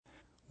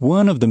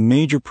One of the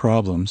major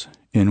problems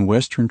in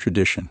Western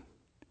tradition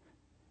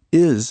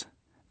is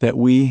that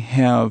we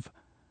have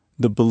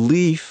the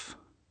belief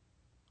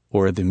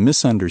or the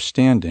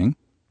misunderstanding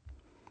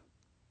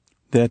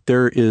that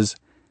there is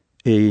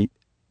a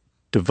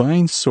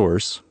divine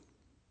source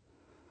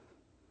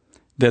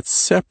that's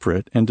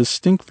separate and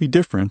distinctly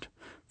different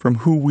from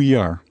who we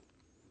are.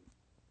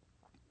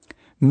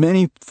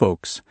 Many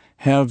folks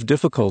have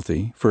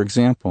difficulty, for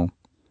example,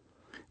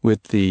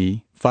 with the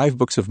 5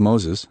 books of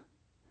Moses,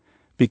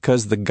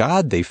 because the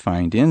God they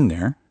find in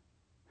there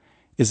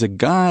is a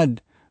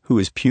God who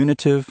is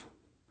punitive,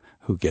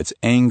 who gets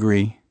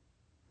angry,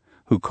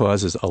 who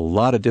causes a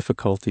lot of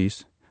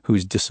difficulties,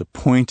 who's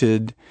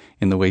disappointed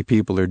in the way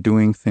people are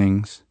doing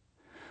things,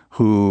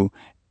 who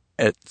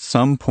at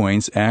some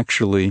points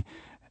actually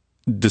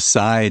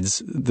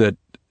decides that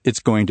it's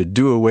going to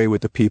do away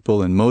with the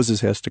people, and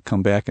Moses has to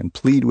come back and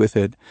plead with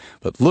it.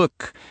 But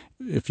look,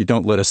 if you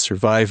don't let us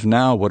survive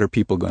now, what are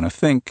people going to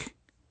think?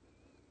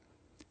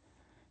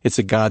 It's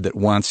a God that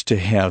wants to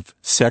have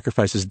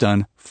sacrifices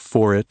done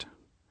for it.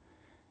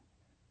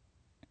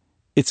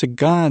 It's a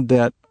God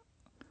that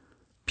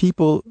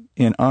people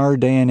in our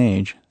day and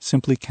age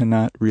simply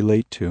cannot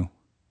relate to.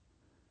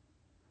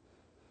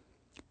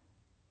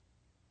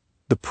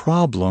 The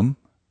problem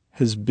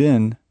has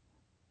been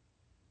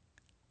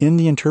in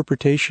the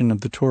interpretation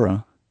of the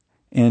Torah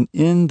and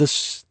in the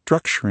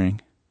structuring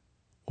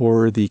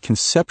or the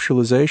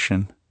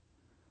conceptualization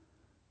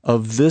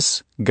of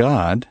this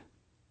God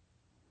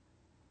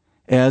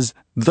as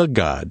the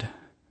God,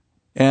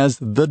 as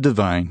the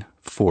divine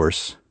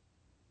force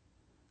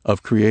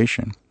of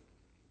creation.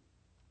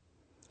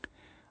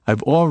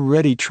 I've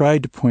already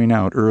tried to point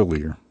out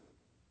earlier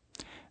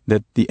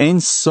that the Ein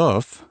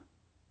Sof,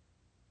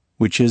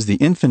 which is the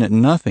infinite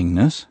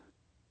nothingness,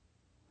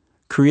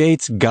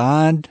 creates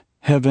God,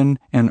 heaven,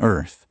 and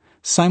earth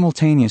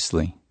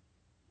simultaneously.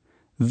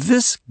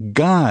 This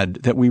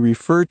God that we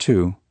refer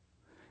to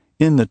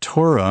in the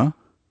Torah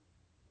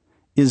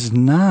is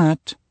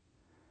not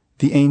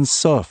the Ein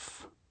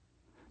Sof,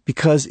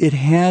 because it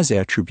has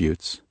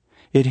attributes,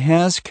 it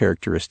has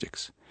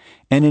characteristics,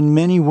 and in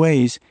many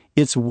ways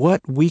it's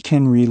what we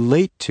can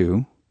relate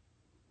to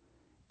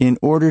in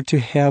order to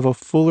have a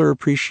fuller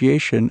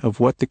appreciation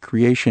of what the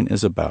creation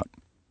is about.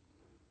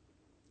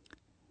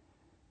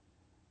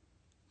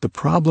 The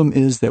problem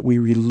is that we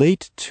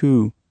relate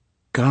to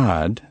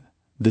God,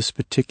 this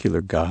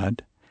particular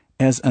God,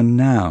 as a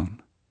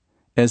noun,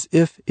 as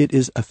if it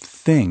is a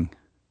thing.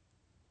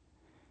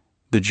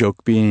 The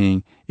joke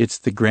being, it's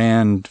the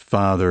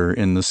grandfather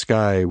in the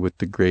sky with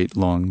the great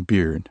long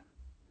beard.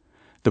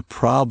 The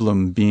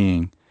problem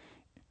being,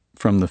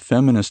 from the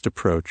feminist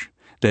approach,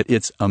 that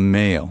it's a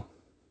male.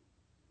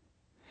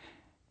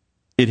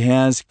 It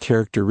has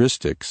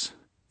characteristics.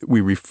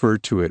 We refer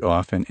to it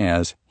often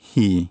as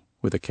he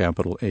with a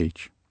capital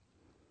H.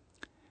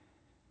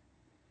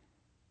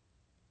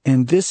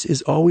 And this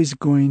is always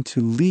going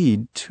to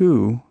lead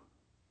to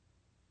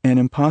an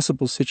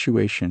impossible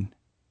situation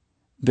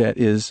that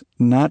is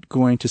not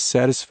going to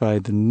satisfy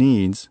the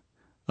needs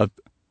of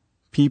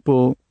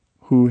people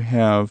who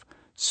have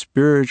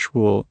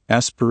spiritual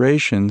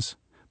aspirations,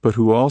 but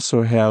who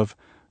also have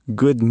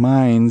good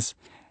minds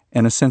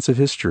and a sense of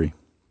history.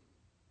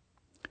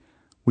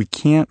 We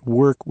can't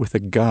work with a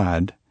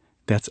God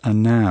that's a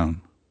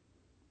noun.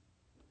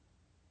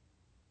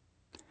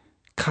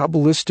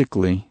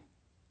 Kabbalistically,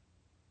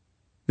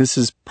 this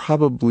has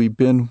probably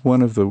been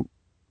one of the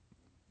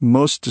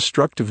most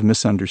destructive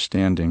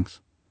misunderstandings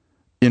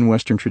in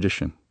Western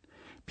tradition,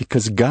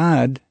 because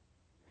God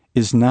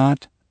is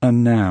not a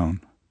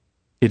noun.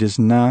 It is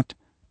not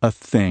a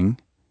thing.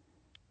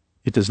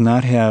 It does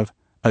not have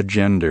a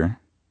gender.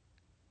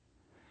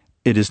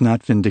 It is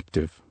not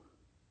vindictive.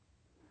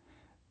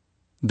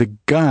 The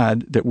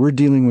God that we're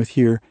dealing with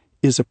here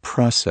is a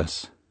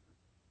process.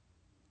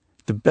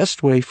 The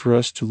best way for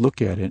us to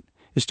look at it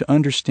is to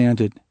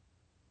understand it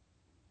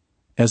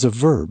as a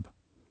verb.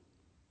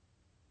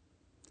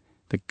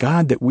 The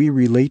God that we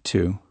relate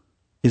to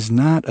is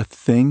not a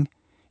thing,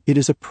 it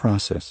is a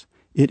process.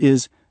 It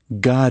is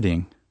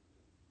Godding.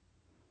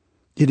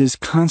 It is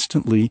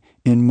constantly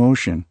in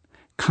motion,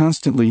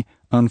 constantly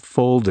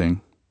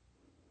unfolding.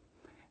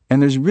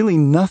 And there's really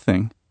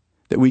nothing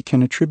that we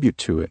can attribute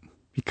to it,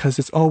 because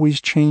it's always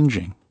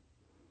changing.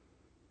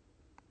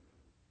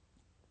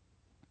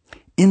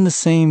 In the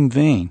same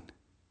vein,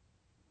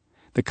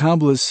 the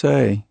Kabbalists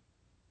say,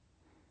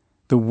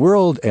 the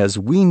world as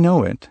we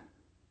know it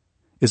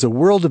is a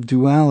world of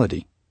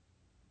duality.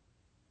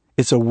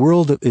 It's a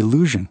world of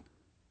illusion,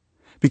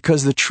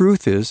 because the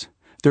truth is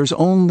there's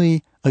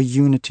only a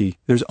unity,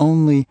 there's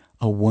only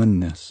a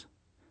oneness.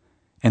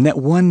 And that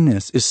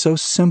oneness is so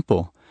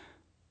simple,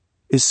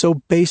 is so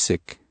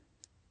basic.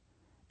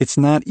 It's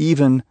not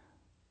even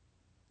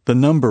the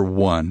number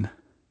one.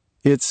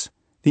 It's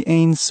the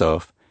Ein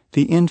Sof,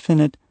 the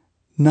infinite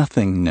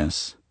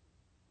nothingness.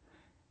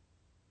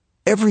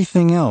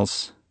 Everything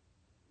else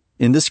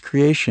in this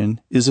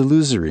creation is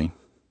illusory.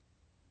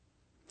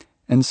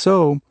 And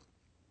so,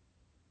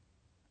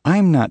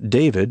 I'm not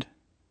David,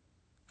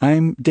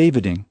 I'm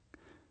Daviding.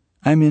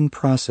 I'm in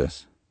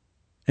process.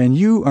 And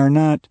you are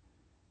not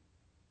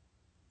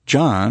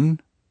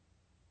John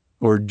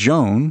or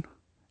Joan.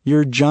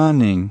 You're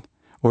Johning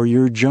or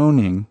you're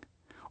Joning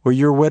or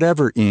you're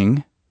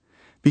whatever-ing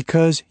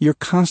because you're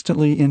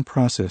constantly in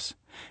process.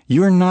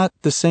 You're not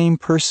the same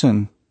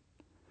person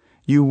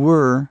you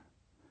were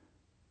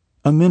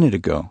a minute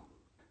ago.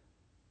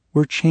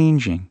 We're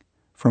changing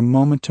from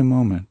moment to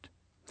moment.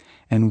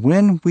 And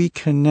when we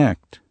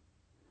connect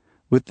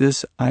with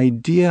this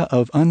idea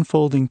of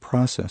unfolding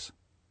process,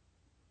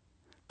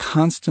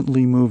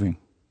 constantly moving,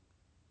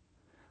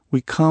 we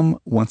come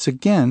once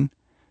again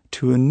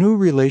to a new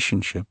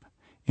relationship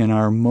in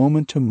our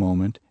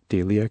moment-to-moment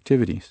daily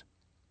activities.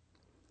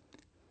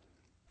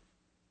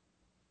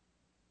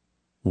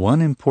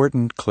 One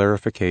important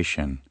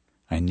clarification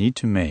I need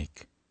to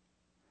make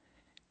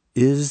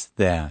is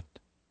that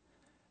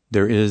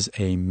there is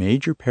a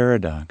major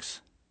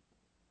paradox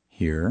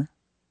here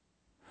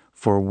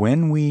for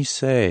when we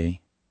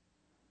say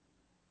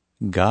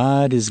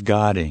God is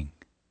Godding,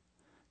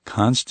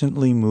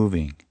 constantly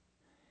moving,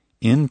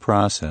 in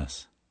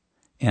process,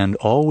 and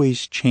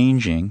always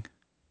changing,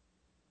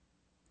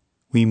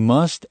 we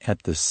must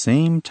at the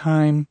same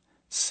time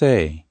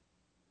say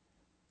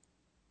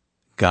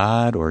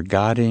God or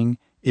Godding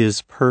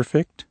is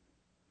perfect,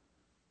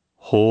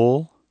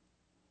 whole,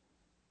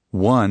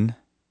 one,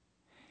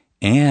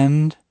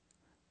 and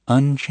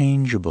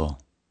unchangeable.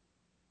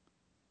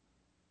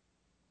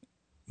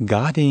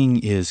 Godding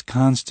is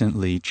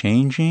constantly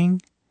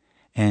changing,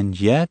 and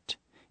yet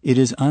it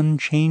is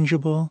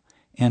unchangeable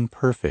and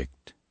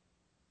perfect.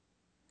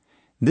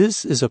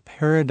 This is a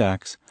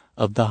paradox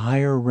of the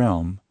higher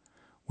realm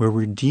where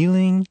we're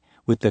dealing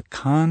with the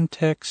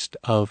context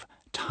of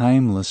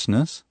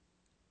timelessness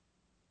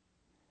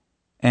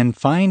and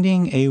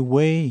finding a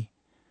way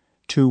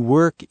to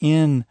work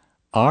in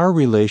our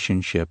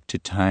relationship to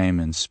time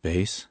and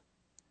space,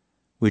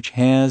 which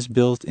has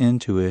built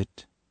into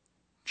it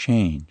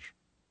change.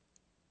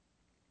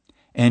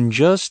 And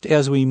just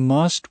as we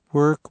must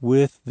work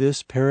with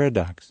this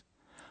paradox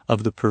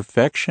of the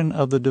perfection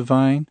of the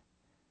divine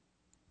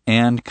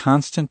and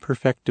constant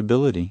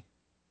perfectibility,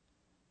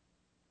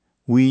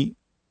 we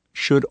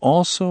should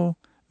also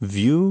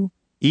view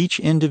each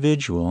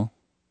individual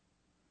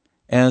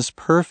as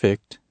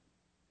perfect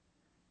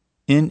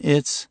in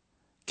its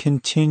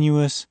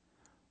continuous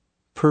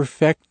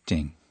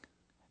perfecting.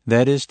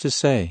 That is to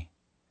say,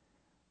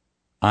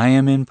 I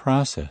am in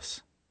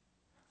process.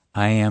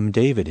 I am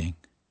Daviding.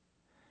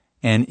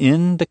 And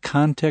in the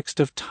context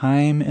of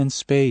time and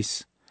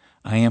space,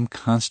 I am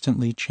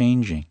constantly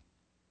changing.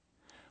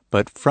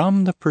 But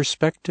from the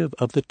perspective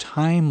of the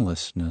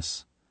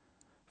timelessness,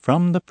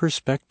 from the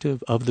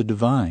perspective of the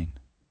divine,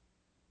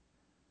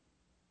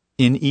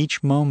 in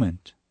each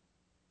moment,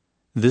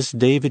 this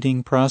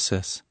Daviding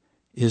process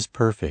is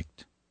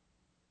perfect.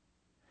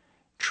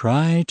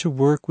 Try to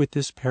work with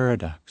this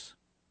paradox.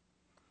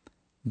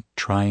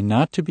 Try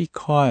not to be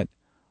caught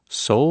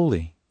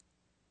solely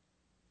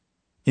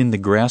in the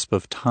grasp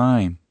of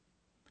time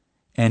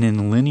and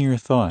in linear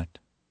thought,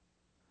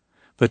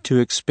 but to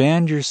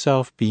expand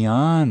yourself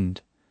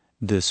beyond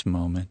this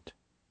moment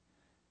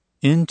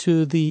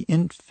into the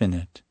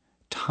infinite,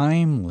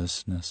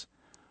 timelessness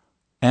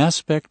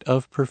aspect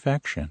of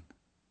perfection.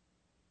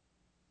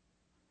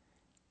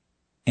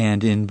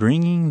 And in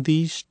bringing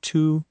these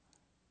two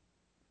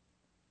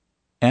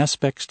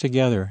aspects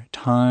together,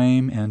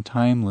 time and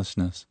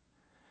timelessness,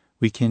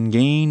 we can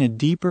gain a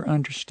deeper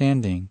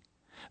understanding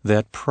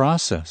that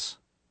process,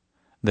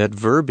 that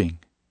verbing,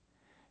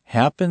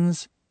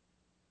 happens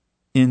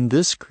in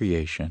this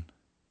creation,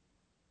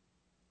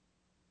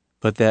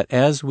 but that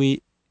as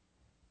we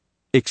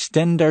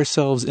extend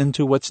ourselves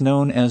into what's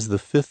known as the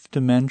fifth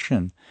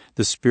dimension,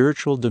 the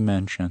spiritual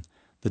dimension,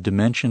 the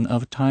dimension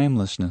of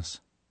timelessness,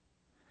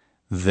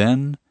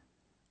 then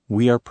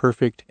we are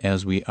perfect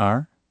as we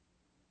are.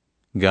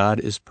 God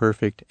is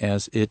perfect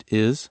as it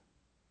is.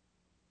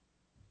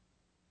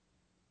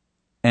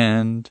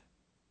 And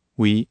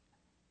we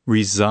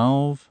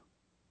resolve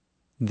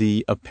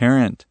the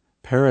apparent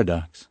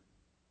paradox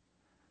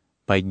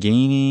by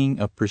gaining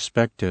a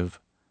perspective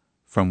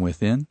from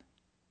within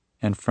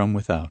and from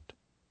without.